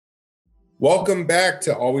Welcome back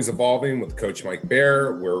to Always Evolving with Coach Mike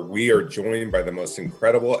Bayer, where we are joined by the most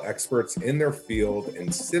incredible experts in their field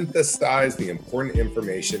and synthesize the important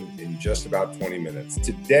information in just about 20 minutes.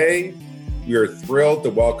 Today, we are thrilled to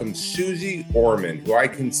welcome Susie Orman, who I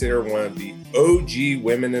consider one of the OG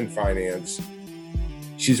women in finance.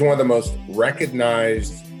 She's one of the most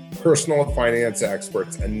recognized personal finance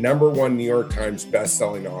experts, a #1 New York Times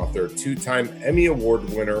bestselling author, 2-time Emmy Award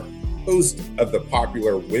winner, host of the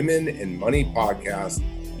popular Women in Money podcast,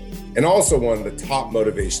 and also one of the top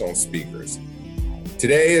motivational speakers.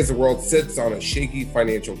 Today, as the world sits on a shaky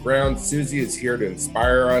financial ground, Susie is here to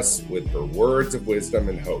inspire us with her words of wisdom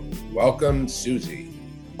and hope. Welcome, Susie.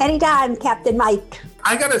 Anytime, Captain Mike.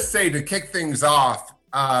 I got to say, to kick things off,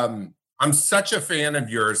 I'm such a fan of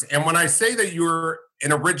yours. And when I say that you're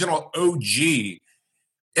an original OG,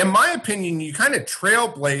 in my opinion, you kind of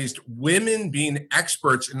trailblazed women being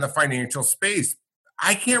experts in the financial space.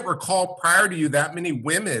 I can't recall prior to you that many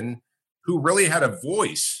women who really had a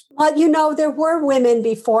voice. Well, there were women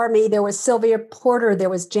before me. There was Sylvia Porter. There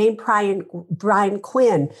was Jane Brian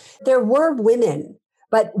Quinn. There were women,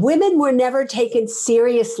 but women were never taken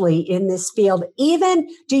seriously in this field. Even,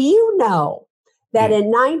 do you know that in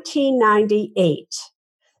 1998,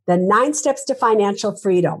 the 9 Steps to Financial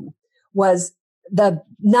Freedom was the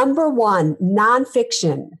 #1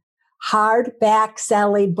 nonfiction hardback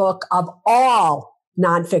selling book of all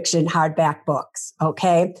nonfiction hardback books,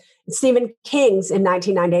 okay? Stephen King's in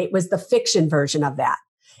 1998 was the fiction version of that.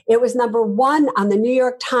 It was #1 on the New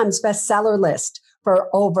York Times bestseller list for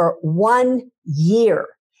over 1 year.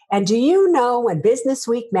 And do you know when Business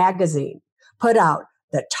Week magazine put out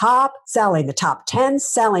the top 10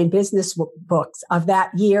 selling business books of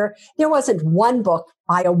that year, there wasn't one book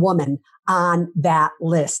by a woman on that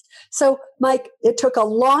list. So, Mike, it took a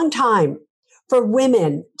long time for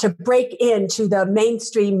women to break into the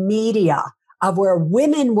mainstream media of where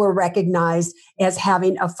women were recognized as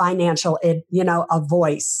having a financial, a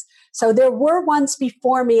voice. So there were ones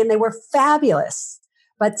before me and they were fabulous,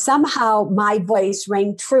 but somehow my voice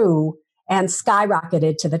rang true and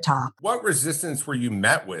skyrocketed to the top. What resistance were you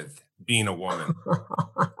met with being a woman?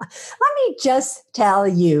 Let me just tell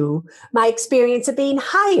you my experience of being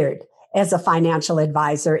hired as a financial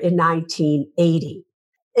advisor in 1980.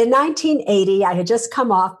 In 1980, I had just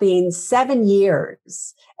come off being 7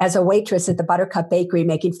 years as a waitress at the Buttercup Bakery,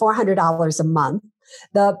 making $400 a month.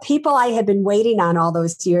 The people I had been waiting on all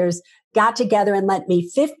those years got together and lent me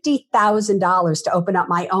 $50,000 to open up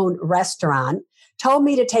my own restaurant, told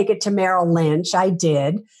me to take it to Merrill Lynch. I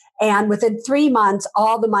did. And within 3 months,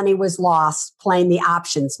 all the money was lost playing the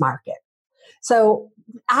options market. So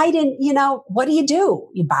I didn't, what do?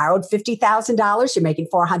 You borrowed $50,000, you're making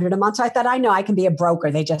 $400 a month. So I thought, I know I can be a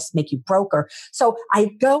broker. They just make you broker. So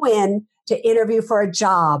I go in to interview for a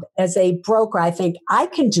job as a broker. I think I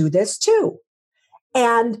can do this too.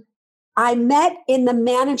 And I met in the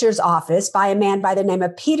manager's office by a man by the name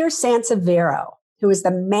of Peter Sansevero, who was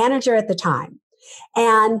the manager at the time.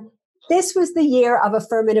 And this was the year of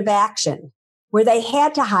affirmative action, where they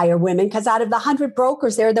had to hire women because out of the 100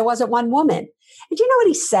 brokers there wasn't one woman. And do you know what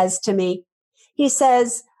he says to me? He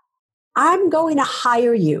says, I'm going to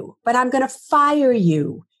hire you, but I'm going to fire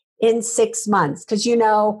you in 6 months because,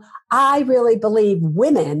 I really believe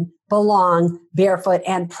women belong barefoot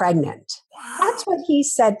and pregnant. Wow. That's what he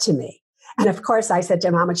said to me. And of course, I said to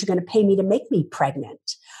him, how much are you going to pay me to make me pregnant?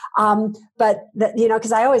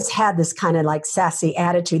 Because I always had this kind of like sassy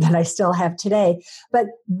attitude that I still have today. But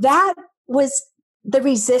that was the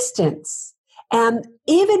resistance. And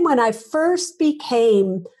even when I first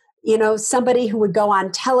became, somebody who would go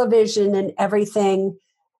on television and everything,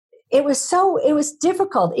 it was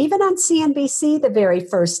difficult. Even on CNBC the very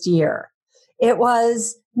first year,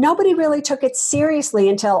 nobody really took it seriously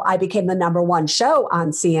until I became the #1 show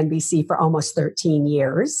on CNBC for almost 13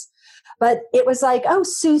 years. But it was like, oh,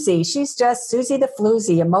 Susie, she's just Susie the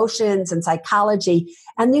Floozy, emotions and psychology.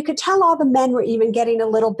 And you could tell all the men were even getting a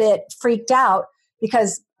little bit freaked out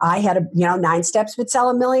because I had 9 Steps would sell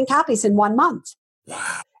 1 million copies in 1 month.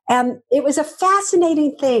 Wow. And it was a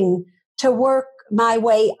fascinating thing to work my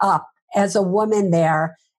way up as a woman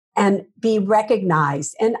there and be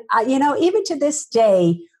recognized. And, even to this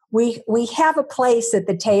day, we have a place at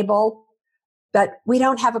the table, but we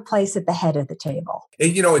don't have a place at the head of the table.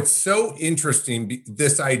 And, it's so interesting,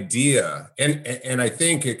 this idea, and I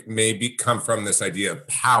think it may come from this idea of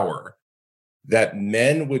power, that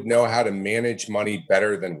men would know how to manage money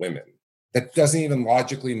better than women. That doesn't even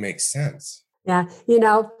logically make sense. Yeah.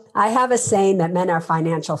 I have a saying that men are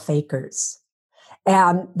financial fakers,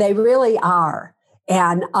 and they really are.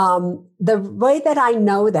 And the way that I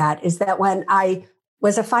know that is that when I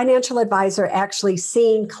was a financial advisor actually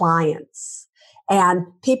seeing clients. And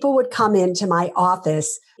people would come into my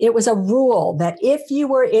office. It was a rule that if you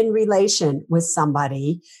were in relation with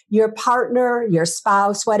somebody, your partner, your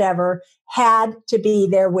spouse, whatever, had to be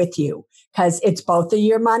there with you because it's both of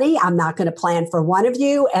your money. I'm not going to plan for one of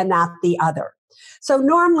you and not the other. So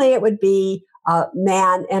normally it would be a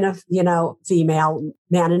man and a, female,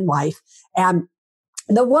 man and wife. And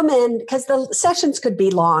the woman, because the sessions could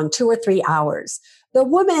be long, 2 or 3 hours. The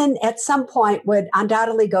woman at some point would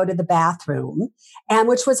undoubtedly go to the bathroom, and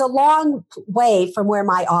which was a long way from where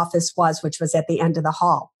my office was, which was at the end of the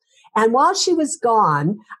hall. And while she was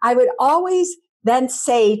gone, I would always then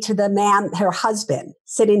say to the man, her husband,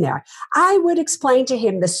 sitting there, I would explain to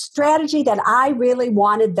him the strategy that I really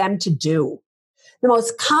wanted them to do. The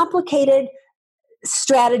most complicated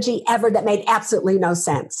strategy ever that made absolutely no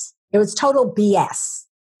sense. It was total BS.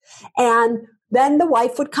 And then the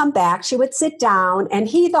wife would come back, she would sit down, and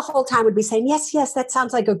he the whole time would be saying, yes, that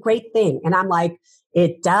sounds like a great thing. And I'm like,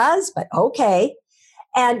 it does, but okay.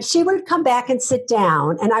 And she would come back and sit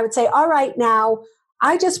down, and I would say, all right, now,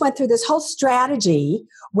 I just went through this whole strategy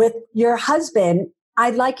with your husband.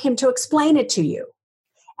 I'd like him to explain it to you.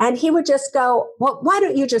 And he would just go, well, why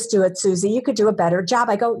don't you just do it, Susie? You could do a better job.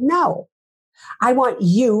 I go, no, I want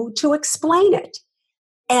you to explain it.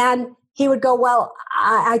 And he would go, well,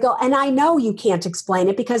 I go, and I know you can't explain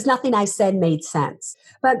it because nothing I said made sense.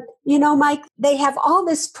 But, Mike, they have all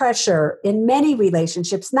this pressure in many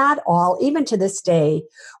relationships, not all, even to this day,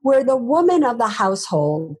 where the woman of the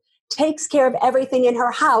household takes care of everything in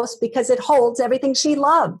her house because it holds everything she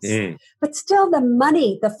loves. But still the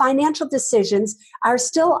money, the financial decisions are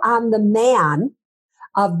still on the man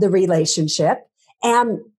of the relationship.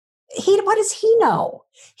 And what does he know?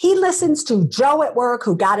 He listens to Joe at work,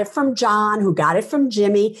 who got it from John, who got it from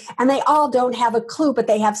Jimmy, and they all don't have a clue, but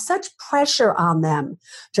they have such pressure on them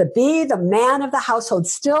to be the man of the household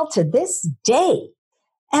still to this day.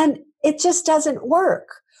 And it just doesn't work,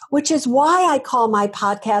 which is why I call my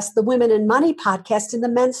podcast the Women and Money Podcast and the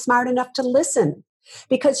Men Smart Enough to Listen,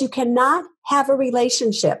 because you cannot have a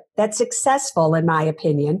relationship that's successful, in my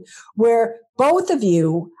opinion, where both of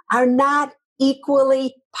you are not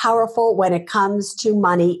equally powerful when it comes to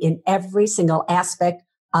money in every single aspect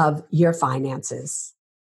of your finances.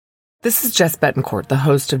 This is Jess Betancourt, the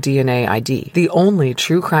host of DNA ID, the only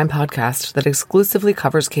true crime podcast that exclusively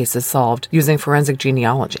covers cases solved using forensic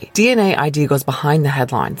genealogy. DNA ID goes behind the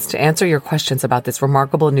headlines to answer your questions about this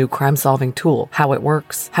remarkable new crime-solving tool, how it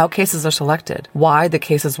works, how cases are selected, why the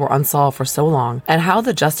cases were unsolved for so long, and how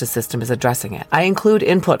the justice system is addressing it. I include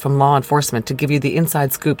input from law enforcement to give you the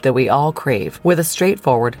inside scoop that we all crave, with a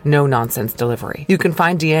straightforward, no-nonsense delivery. You can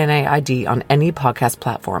find DNA ID on any podcast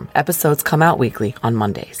platform. Episodes come out weekly on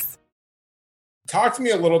Mondays. Talk to me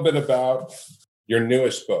a little bit about your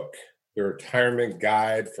newest book, The Retirement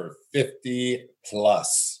Guide for 50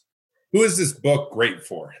 Plus. Who is this book great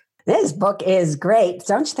for? This book is great.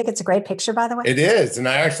 Don't you think it's a great picture, by the way? It is. And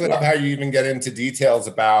I actually love how you even get into details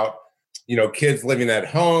about, kids living at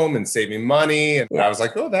home and saving money. And I was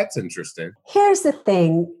like, oh, that's interesting. Here's the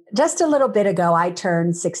thing. Just a little bit ago, I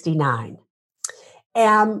turned 69.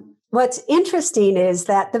 And what's interesting is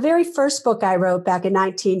that the very first book I wrote back in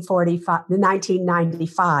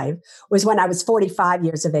 1995 was when I was 45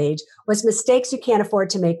 years of age, was Mistakes You Can't Afford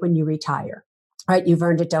to Make When You Retire. All right, you've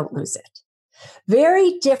earned it, don't lose it.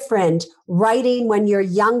 Very different writing when you're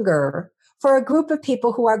younger for a group of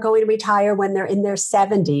people who are going to retire when they're in their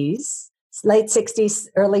 70s, late 60s,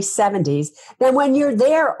 early 70s, than when you're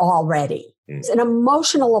there already. There's an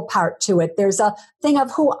emotional part to it. There's a thing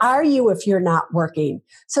of who are you if you're not working?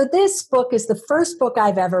 So this book is the first book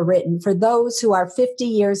I've ever written for those who are 50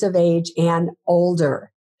 years of age and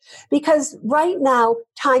older. Because right now,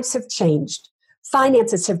 times have changed.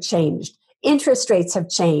 Finances have changed. Interest rates have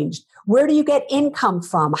changed. Where do you get income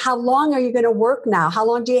from? How long are you going to work now? How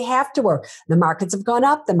long do you have to work? The markets have gone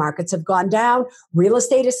up. The markets have gone down. Real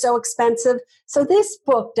estate is so expensive. So this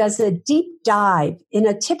book does a deep dive in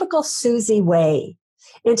a typical Susie way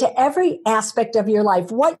into every aspect of your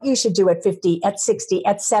life, what you should do at 50, at 60,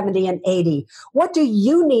 at 70, and 80. What do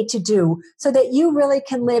you need to do so that you really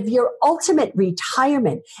can live your ultimate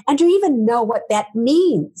retirement? And do you even know what that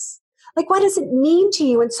means? Like, what does it mean to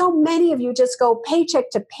you? And so many of you just go paycheck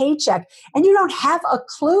to paycheck and you don't have a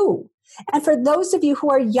clue. And for those of you who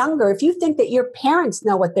are younger, if you think that your parents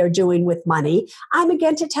know what they're doing with money, I'm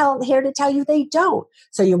again here to tell you they don't.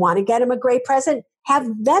 So you want to get them a great present, have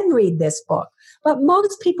them read this book. But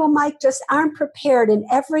most people, Mike, just aren't prepared in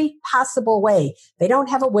every possible way. They don't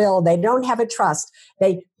have a will. They don't have a trust.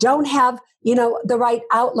 They don't have, the right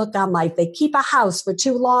outlook on life. They keep a house for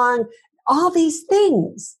too long. all these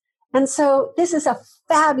things. And so this is a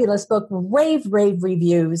fabulous book, rave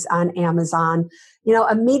reviews on Amazon.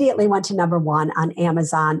 Immediately went to number 1 on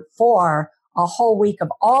Amazon for a whole week of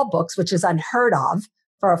all books, which is unheard of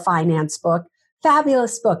for a finance book.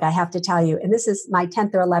 Fabulous book, I have to tell you. And this is my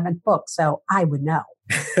 10th or 11th book, so I would know.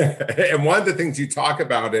 And one of the things you talk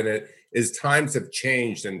about in it is times have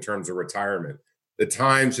changed in terms of retirement. The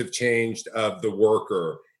times have changed of the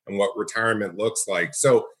worker and what retirement looks like.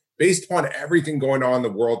 So based upon everything going on in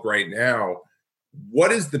the world right now,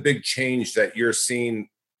 what is the big change that you're seeing,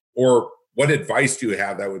 or what advice do you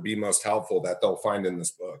have that would be most helpful that they'll find in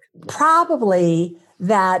this book? Probably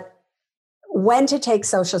that when to take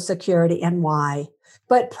Social Security and why,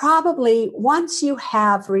 but probably once you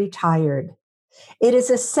have retired, it is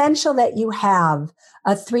essential that you have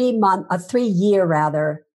a 3-year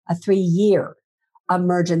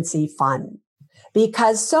emergency fund.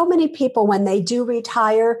 Because so many people, when they do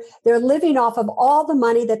retire, they're living off of all the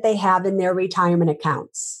money that they have in their retirement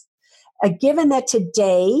accounts. Given that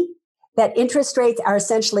today, that interest rates are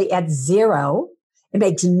essentially at zero, it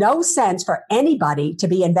makes no sense for anybody to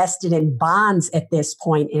be invested in bonds at this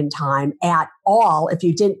point in time at all if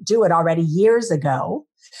you didn't do it already years ago.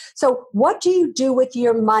 So what do you do with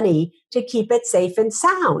your money to keep it safe and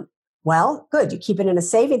sound? Well, good. You keep it in a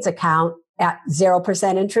savings account at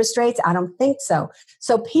 0% interest rates? I don't think so.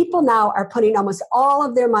 So people now are putting almost all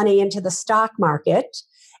of their money into the stock market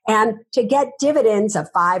and to get dividends of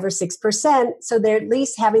 5 or 6%. So they're at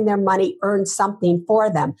least having their money earn something for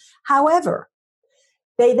them. However,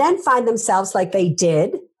 they then find themselves like they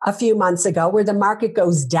did a few months ago, where the market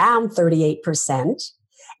goes down 38%.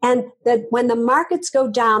 And that when the markets go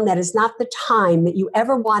down, that is not the time that you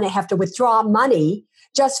ever want to have to withdraw money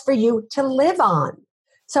just for you to live on.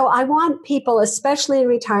 So I want people, especially in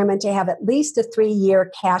retirement, to have at least a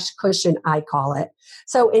 3-year cash cushion, I call it.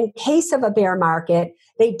 So in case of a bear market,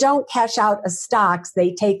 they don't cash out of stocks,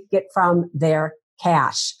 they take it from their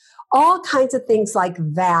cash. All kinds of things like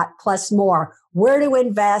that, plus more. Where to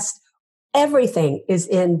invest, everything is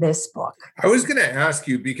in this book. I was going to ask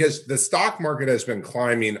you, because the stock market has been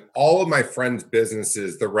climbing. All of my friends'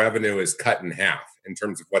 businesses, the revenue is cut in half in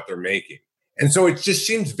terms of what they're making. And so it just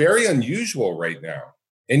seems very unusual right now.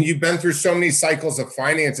 And you've been through so many cycles of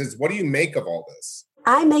finances. What do you make of all this?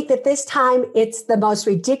 I make that this time, it's the most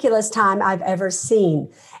ridiculous time I've ever seen.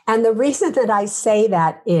 And the reason that I say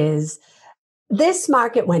that is this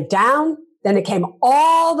market went down, then it came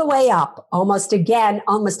all the way up, almost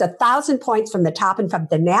 1,000 points from the top, and from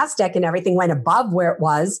the NASDAQ and everything went above where it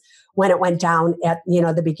was when it went down at,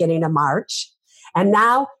 the beginning of March. And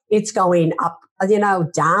now it's going up,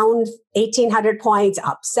 down 1,800 points,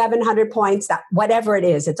 up 700 points, whatever it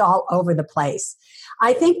is, it's all over the place.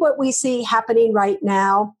 I think what we see happening right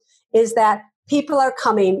now is that people are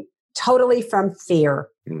coming totally from fear.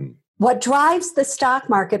 What drives the stock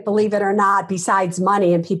market, believe it or not, besides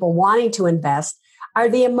money and people wanting to invest, are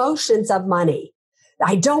the emotions of money.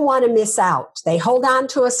 I don't want to miss out. They hold on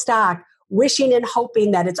to a stock, wishing and hoping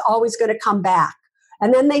that it's always going to come back.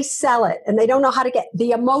 And then they sell it, and they don't know how to get the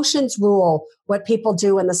emotions rule what people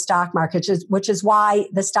do in the stock market, which is why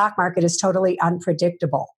the stock market is totally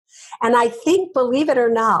unpredictable. And I think, believe it or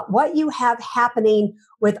not, what you have happening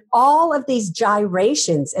with all of these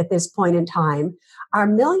gyrations at this point in time are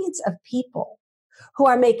millions of people who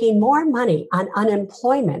are making more money on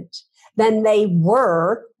unemployment than they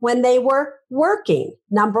were when they were working,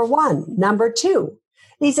 number one. Number two,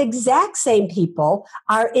 these exact same people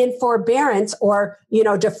are in forbearance or,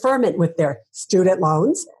 deferment with their student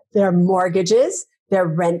loans, their mortgages, their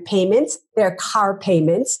rent payments, their car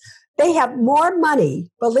payments. They have more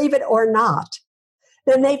money, believe it or not,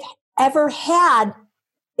 than they've ever had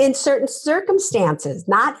in certain circumstances.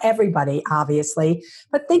 Not everybody, obviously,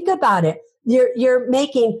 but think about it. You're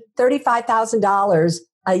making $35,000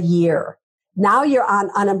 a year. Now you're on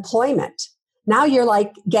unemployment. Now you're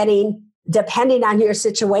like getting, depending on your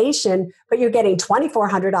situation, but you're getting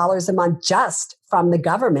 $2,400 a month just from the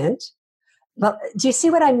government. But do you see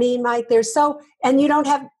what I mean, Mike? And you don't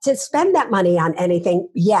have to spend that money on anything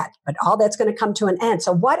yet, but all that's going to come to an end.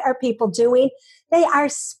 So what are people doing? They are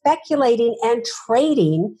speculating and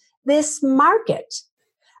trading this market.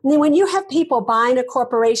 I mean, when you have people buying a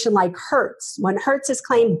corporation like Hertz, when Hertz has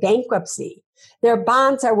claimed bankruptcy, their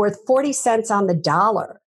bonds are worth 40 cents on the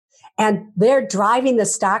dollar, and they're driving the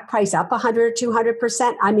stock price up 100 or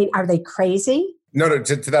 200%. I mean, are they crazy? No,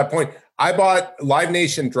 to that point, I bought Live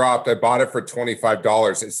Nation dropped. I bought it for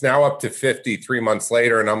 $25. It's now up to $50 3 months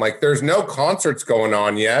later. And I'm like, there's no concerts going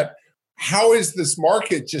on yet. How is this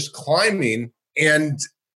market just climbing? And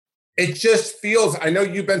It just feels, I know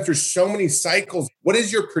you've been through so many cycles. What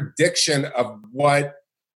is your prediction of what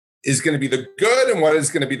is going to be the good and what is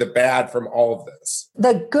going to be the bad from all of this?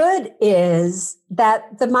 The good is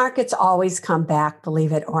that the markets always come back,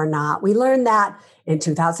 believe it or not. We learned that in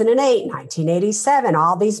 2008, 1987,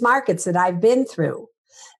 all these markets that I've been through.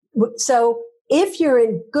 So if you're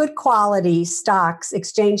in good quality stocks,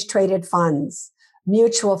 exchange traded funds,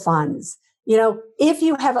 mutual funds, if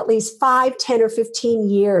you have at least 5, 10, or 15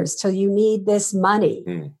 years till you need this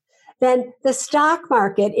money, then the stock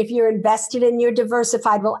market, if you're invested and you're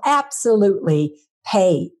diversified, will absolutely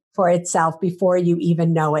pay for itself before you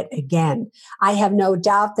even know it again. I have no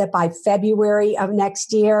doubt that by February of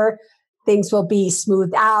next year, things will be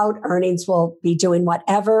smoothed out. Earnings will be doing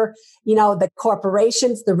whatever. The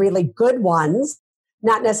corporations, the really good ones,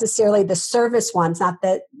 not necessarily the service ones, not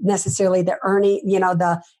necessarily the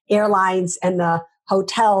the airlines and the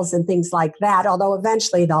hotels and things like that, although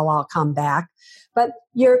eventually they'll all come back. But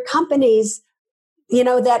your companies,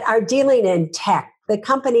 that are dealing in tech, the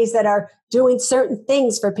companies that are doing certain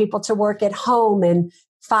things for people to work at home and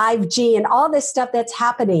 5G and all this stuff that's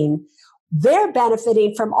happening, they're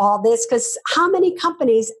benefiting from all this because how many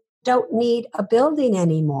companies don't need a building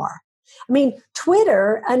anymore? I mean,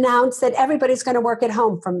 Twitter announced that everybody's going to work at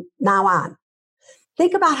home from now on.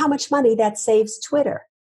 Think about how much money that saves Twitter.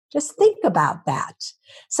 Just think about that.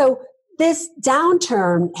 So this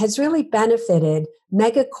downturn has really benefited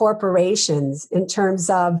mega corporations in terms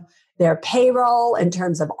of their payroll, in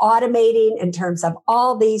terms of automating, in terms of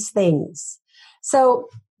all these things. So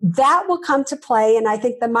that will come to play, and I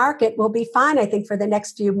think the market will be fine. I think for the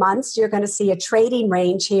next few months, you're going to see a trading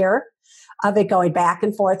range here of it going back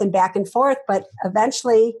and forth, but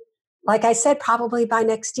eventually, like I said, probably by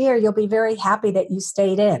next year, you'll be very happy that you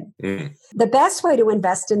stayed in. The best way to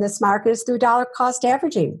invest in this market is through dollar cost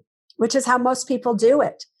averaging, which is how most people do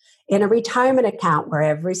it. In a retirement account where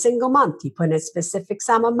every single month you put in a specific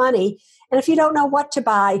sum of money. And if you don't know what to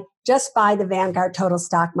buy, just buy the Vanguard Total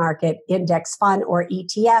Stock Market Index Fund or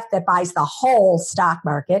ETF that buys the whole stock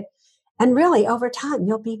market. And really, over time,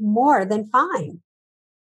 you'll be more than fine.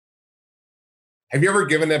 Have you ever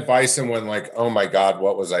given advice and went like, oh my God,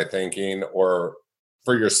 what was I thinking? Or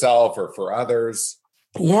for yourself or for others?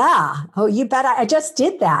 Yeah. Oh, you bet. I just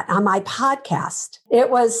did that on my podcast. It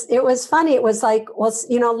was funny. It was like,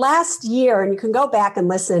 last year, and you can go back and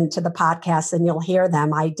listen to the podcast and you'll hear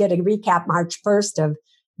them. I did a recap March 1st of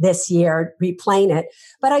this year, replaying it.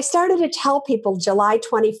 But I started to tell people July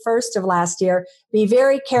 21st of last year, be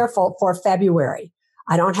very careful for February.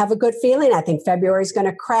 I don't have a good feeling. I think February is going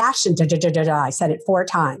to crash and I said it 4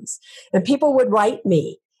 times. And people would write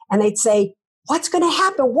me and they'd say, what's going to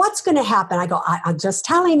happen? What's going to happen? I go, I'm just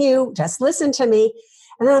telling you, just listen to me.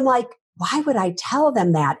 And then I'm like, why would I tell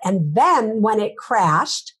them that? And then when it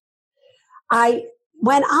crashed, I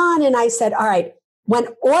went on and I said, all right, when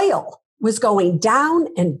oil was going down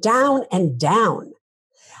and down and down,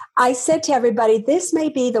 I said to everybody, this may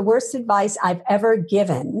be the worst advice I've ever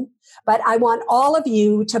given, but I want all of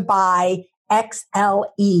you to buy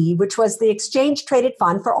XLE, which was the exchange traded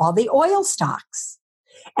fund for all the oil stocks.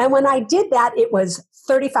 And when I did that, it was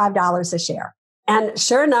 $35 a share. And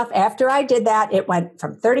sure enough, after I did that, it went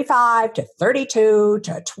from 35 to 32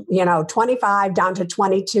 to 25 down to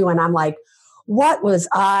 22. And I'm like, what was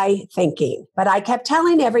I thinking? But I kept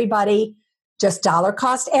telling everybody, just dollar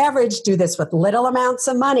cost average, do this with little amounts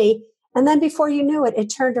of money. And then before you knew it, it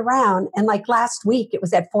turned around. And like last week, it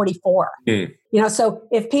was at 44. So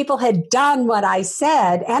if people had done what I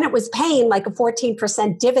said, and it was paying like a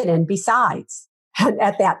 14% dividend besides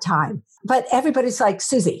at that time. But everybody's like,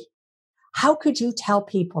 Susie, how could you tell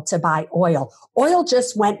people to buy oil? Oil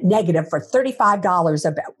just went negative for $35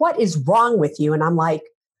 a barrel. What is wrong with you? And I'm like,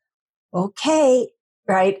 okay,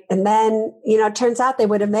 right. And then, it turns out they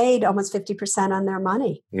would have made almost 50% on their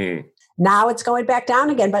money. Now it's going back down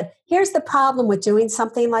again. But here's the problem with doing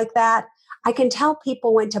something like that. I can tell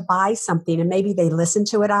people when to buy something and maybe they listen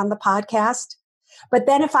to it on the podcast. But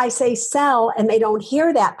then if I say sell and they don't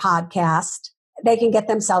hear that podcast, they can get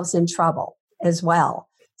themselves in trouble as well.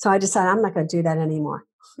 So I decided I'm not going to do that anymore.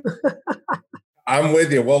 I'm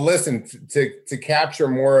with you. Well, listen, to capture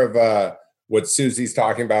more of what Susie's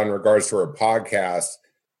talking about in regards to her podcast,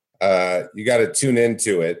 you got to tune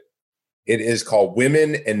into it. It is called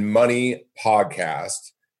Women and Money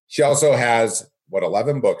Podcast. She also has,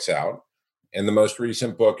 11 books out. And the most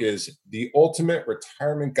recent book is The Ultimate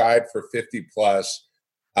Retirement Guide for 50 Plus.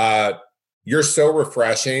 You're so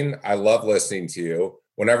refreshing. I love listening to you.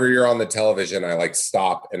 Whenever you're on the television, I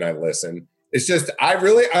stop and I listen. It's just, I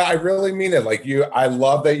really mean it. I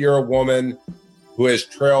love that you're a woman who has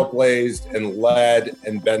trailblazed and led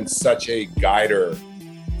and been such a guider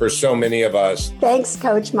for so many of us. Thanks,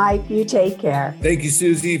 Coach Mike. You take care. Thank you,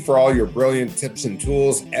 Susie, for all your brilliant tips and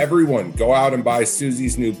tools. Everyone, go out and buy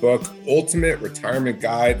Susie's new book, Ultimate Retirement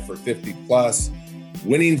Guide for 50 Plus,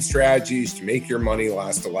 Winning Strategies to Make Your Money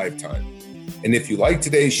Last a Lifetime. And if you like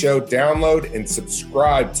today's show, download and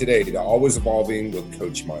subscribe today to Always Evolving with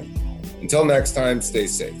Coach Mike. Until next time, stay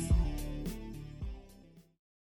safe.